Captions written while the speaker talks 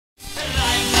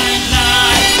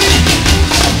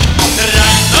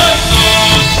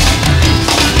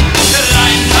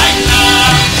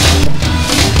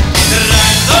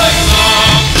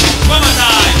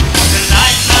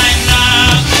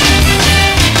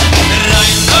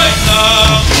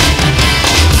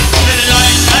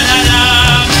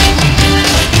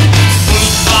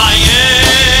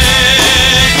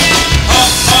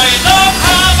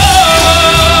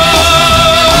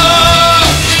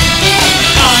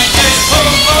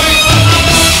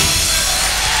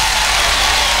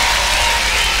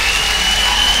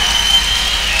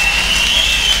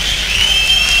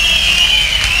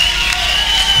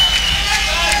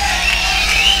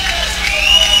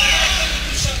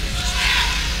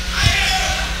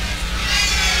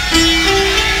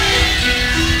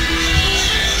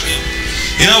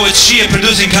You know, with Shia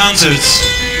producing concerts,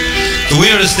 the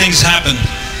weirdest things happen.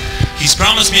 He's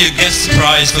promised me a guest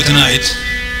surprise for tonight,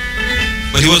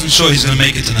 but he wasn't sure he's going to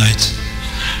make it tonight.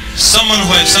 Someone who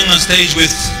I've sung on stage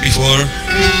with before,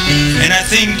 and I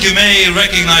think you may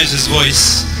recognize his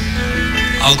voice.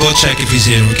 I'll go check if he's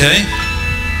here, okay?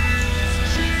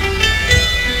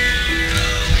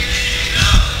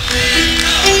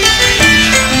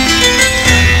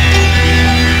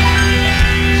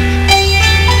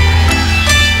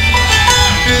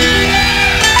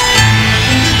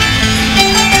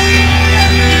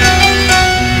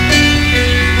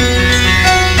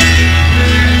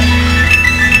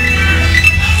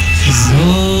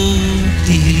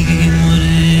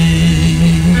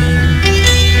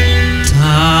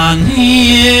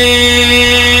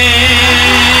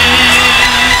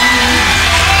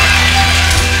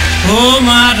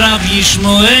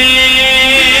 Shmuel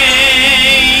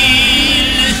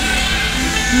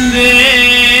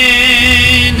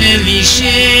ben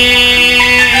Elishe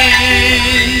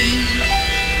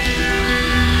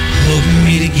Ob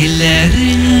mir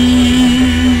gelerin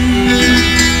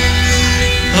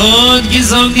Od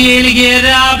gizog dilge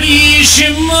Rabbi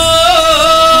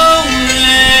Shmuel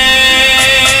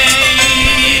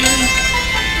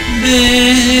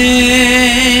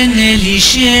ben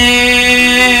Elishe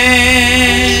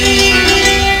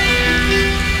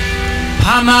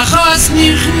Hamachas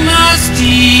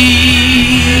nichmasti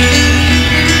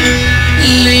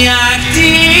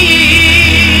liaktir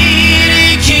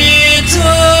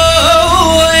keto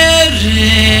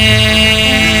eretz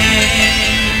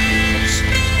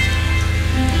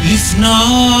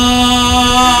lifnai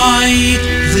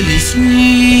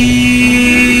v'lifnim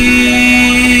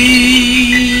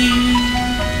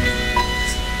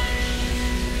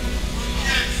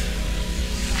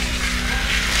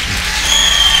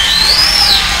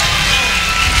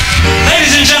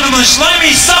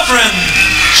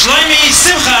Shlomo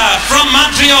Simcha from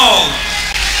Montreal.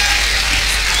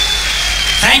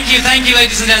 Thank you,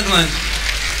 ladies and gentlemen.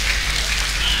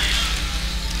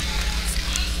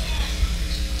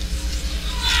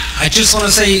 I just want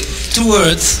to say 2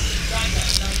 words.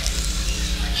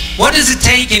 What does it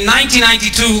take in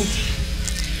 1992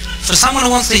 for someone who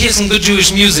wants to hear some good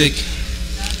Jewish music?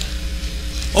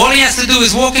 All he has to do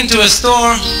is walk into a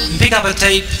store and pick up a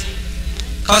tape.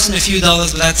 Costs him a few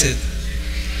dollars, but that's it.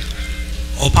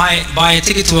 Or buy a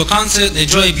ticket to a concert,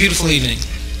 enjoy a beautiful evening.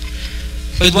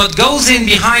 But what goes in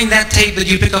behind that tape that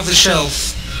you pick off the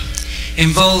shelf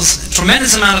involves a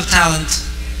tremendous amount of talent.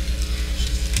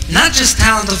 Not just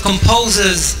talent of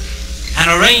composers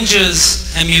and arrangers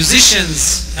and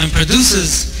musicians and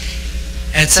producers,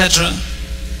 etc.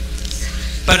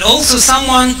 But also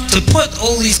someone to put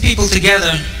all these people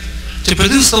together to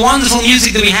produce the wonderful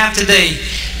music that we have today.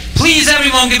 Please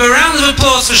everyone give a round of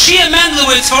applause for Shia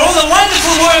Mendelowitz for all the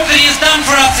wonderful work that he has done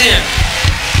for us here.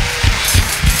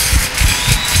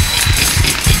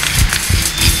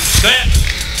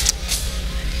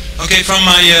 Okay, from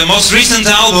my most recent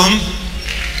album,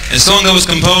 a song that was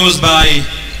composed by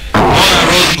Mona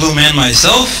Rosenblum and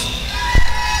myself,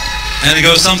 and it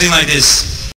goes something like this.